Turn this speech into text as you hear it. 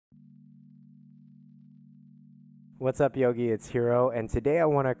What's up, Yogi? It's Hiro, and today I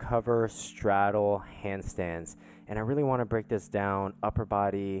want to cover straddle handstands. And I really want to break this down: upper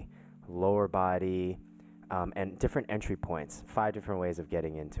body, lower body, and different entry points, 5 different ways of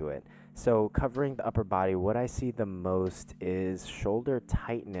getting into it. So covering the upper body, what I see the most is shoulder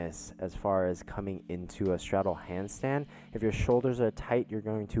tightness as far as coming into a straddle handstand. If your shoulders are tight, you're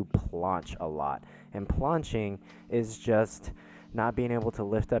going to planche a lot. And planching is just not being able to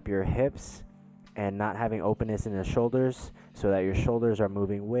lift up your hips and not having openness in the shoulders so that your shoulders are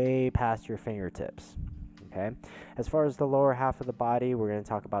moving way past your fingertips. Okay. As far as the lower half of the body, we're going to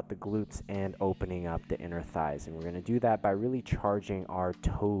talk about the glutes and opening up the inner thighs. And we're going to do that by really charging our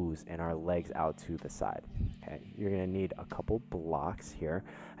toes and our legs out to the side. Okay. You're going to need a couple blocks here.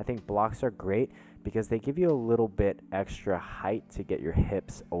 I think blocks are great because they give you a little bit extra height to get your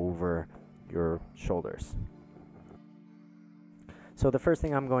hips over your shoulders. So the first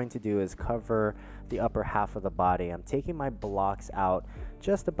thing I'm going to do is cover the upper half of the body. I'm taking my blocks out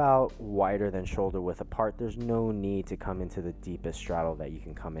just about wider than shoulder width apart. There's no need to come into the deepest straddle that you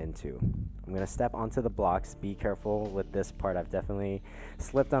can come into. I'm going to step onto the blocks. Be careful with this part. I've definitely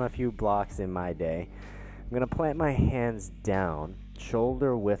slipped on a few blocks in my day. I'm going to plant my hands down,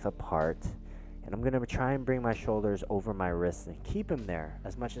 shoulder width apart, and I'm going to try and bring my shoulders over my wrists and keep them there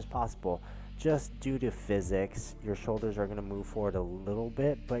as much as possible. Just due to physics, your shoulders are going to move forward a little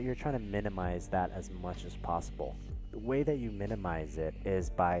bit, but you're trying to minimize that as much as possible. The way that you minimize it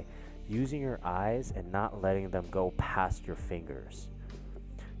is by using your eyes and not letting them go past your fingers.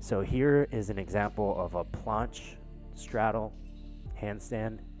 So here is an example of a planche straddle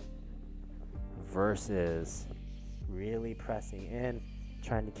handstand versus really pressing in,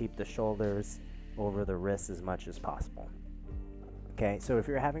 trying to keep the shoulders over the wrists as much as possible. Okay, so if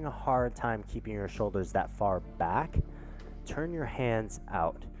you're having a hard time keeping your shoulders that far back, turn your hands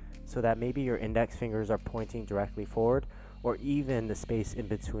out so that maybe your index fingers are pointing directly forward, or even the space in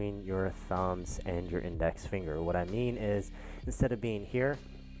between your thumbs and your index finger. What I mean is, instead of being here,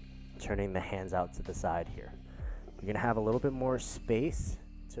 turning the hands out to the side here. You're going to have a little bit more space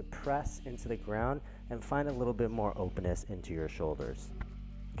to press into the ground and find a little bit more openness into your shoulders.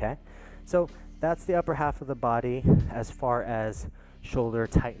 Okay, so that's the upper half of the body as far as shoulder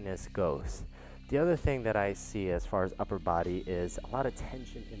tightness goes. The other thing that I see as far as upper body is a lot of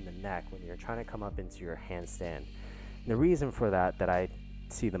tension in the neck when you're trying to come up into your handstand. And the reason for that I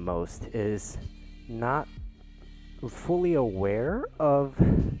see the most is not fully aware of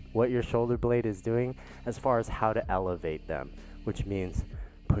what your shoulder blade is doing as far as how to elevate them, which means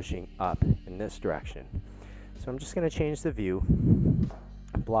pushing up in this direction. So I'm just going to change the view.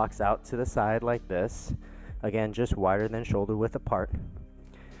 Blocks out to the side like this. Again, just wider than shoulder width apart.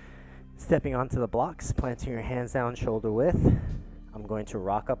 Stepping onto the blocks, planting your hands down shoulder width. I'm going to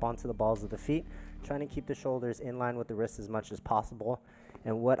rock up onto the balls of the feet, trying to keep the shoulders in line with the wrists as much as possible.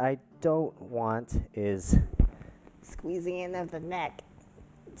 And what I don't want is squeezing in of the neck.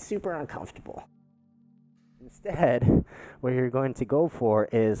 It's super uncomfortable. Instead, what you're going to go for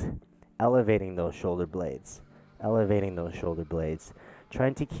is elevating those shoulder blades. Elevating those shoulder blades.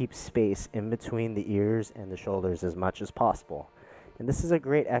 Trying to keep space in between the ears and the shoulders as much as possible. And this is a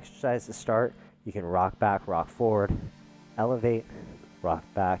great exercise to start. You can rock back, rock forward, elevate, rock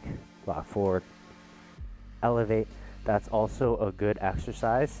back, rock forward, elevate. That's also a good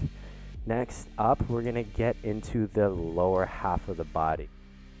exercise. Next up, we're going to get into the lower half of the body.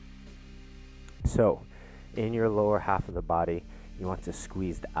 So, in your lower half of the body, you want to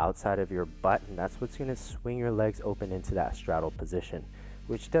squeeze the outside of your butt, and that's what's going to swing your legs open into that straddle position,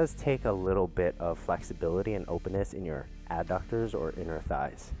 which does take a little bit of flexibility and openness in your adductors or inner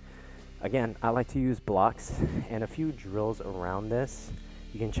thighs. Again, I like to use blocks and a few drills around this.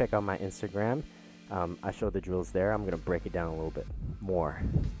 You can check out my Instagram. I show the drills there. I'm going to break it down a little bit more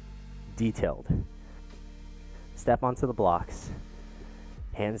detailed. Step onto the blocks,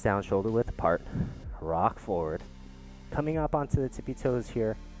 hands down, shoulder width apart, rock forward. Coming up onto the tippy toes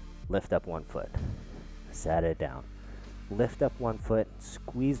here, lift up one foot, set it down. Lift up one foot,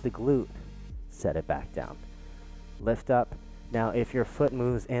 squeeze the glute, set it back down. Lift up. Now, if your foot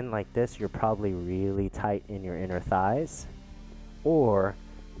moves in like this, you're probably really tight in your inner thighs or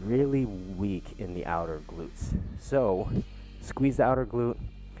really weak in the outer glutes. So, squeeze the outer glute,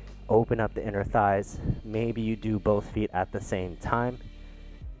 open up the inner thighs. Maybe you do both feet at the same time.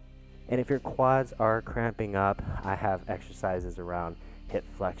 And if your quads are cramping up, I have exercises around hip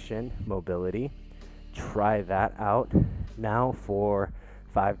flexion, mobility. Try that out. Now for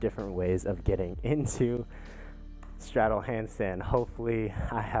 5 different ways of getting into straddle handstand. Hopefully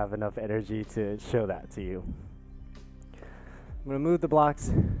I have enough energy to show that to you. I'm going to move the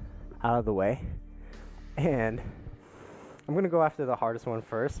blocks out of the way and I'm going to go after the hardest one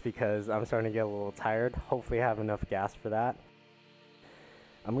first because I'm starting to get a little tired. Hopefully I have enough gas for that.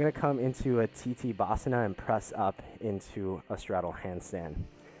 I'm going to come into a TT Basana and press up into a straddle handstand.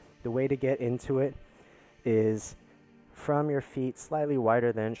 The way to get into it is from your feet slightly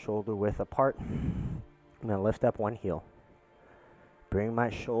wider than shoulder width apart. I'm going to lift up one heel. Bring my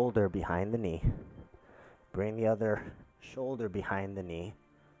shoulder behind the knee. Bring the other shoulder behind the knee.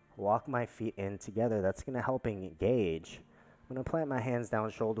 Walk my feet in together. That's going to help engage. I'm going to plant my hands down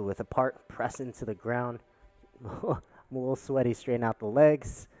shoulder width apart. Press into the ground. I'm a little sweaty. Straighten out the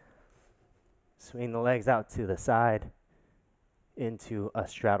legs. Swing the legs out to the side into a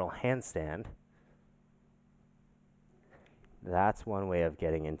straddle handstand. That's one way of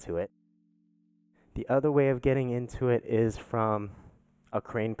getting into it. The other way of getting into it is from a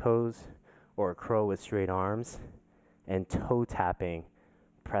crane pose or a crow with straight arms and toe tapping,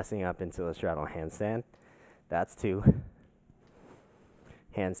 pressing up into a straddle handstand. That's two.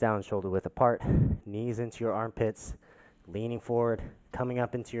 Hands down, shoulder width apart, knees into your armpits, leaning forward, coming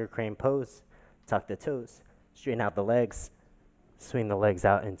up into your crane pose, tuck the toes, straighten out the legs, swing the legs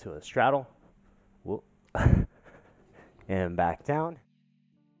out into a straddle. Whoop. And back down.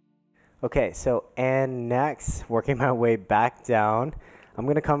 Okay, and next, working my way back down, I'm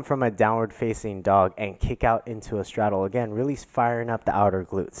going to come from a downward facing dog and kick out into a straddle. Again, really firing up the outer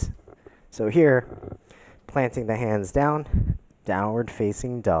glutes. So here, planting the hands down, downward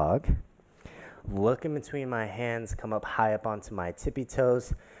facing dog. Look in between my hands, come up high up onto my tippy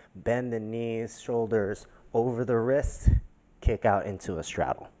toes, bend the knees, shoulders over the wrists, kick out into a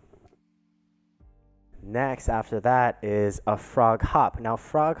straddle. Next, after that, is a frog hop. Now,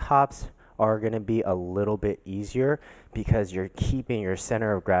 frog hops are going to be a little bit easier because you're keeping your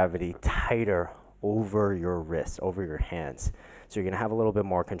center of gravity tighter over your wrists, over your hands. So you're going to have a little bit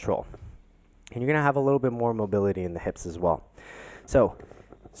more control. And you're going to have a little bit more mobility in the hips as well. So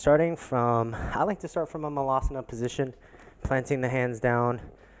I like to start from a malasana position, planting the hands down,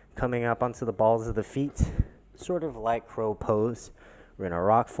 coming up onto the balls of the feet, sort of like crow pose. We're going to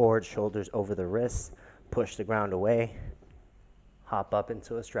rock forward, shoulders over the wrists, push the ground away, hop up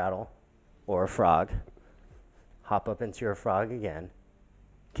into a straddle or a frog, hop up into your frog again,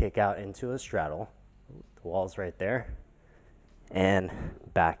 kick out into a straddle, the wall's right there, and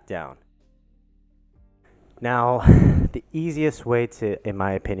back down. Now, the easiest way to, in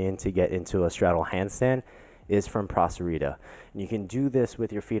my opinion, to get into a straddle handstand is from Prasarita. And you can do this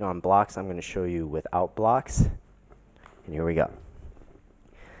with your feet on blocks. I'm going to show you without blocks. And here we go.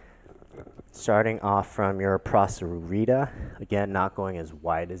 Starting off from your Prasarita, again, not going as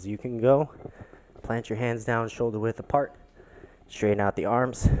wide as you can go. Plant your hands down, shoulder width apart. Straighten out the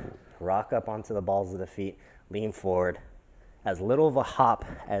arms. Rock up onto the balls of the feet. Lean forward. As little of a hop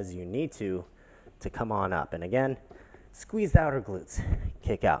as you need to come on up. And again, squeeze the outer glutes.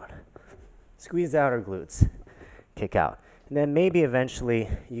 Kick out. Squeeze the outer glutes. Kick out. And then maybe eventually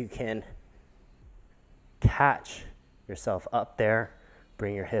you can catch yourself up there.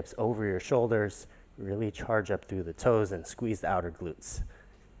 Bring your hips over your shoulders, really charge up through the toes and squeeze the outer glutes.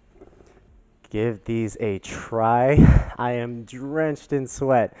 Give these a try. I am drenched in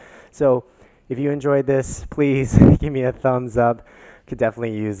sweat. So if you enjoyed this, please give me a thumbs up. Could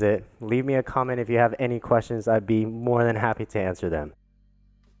definitely use it. Leave me a comment if you have any questions. I'd be more than happy to answer them.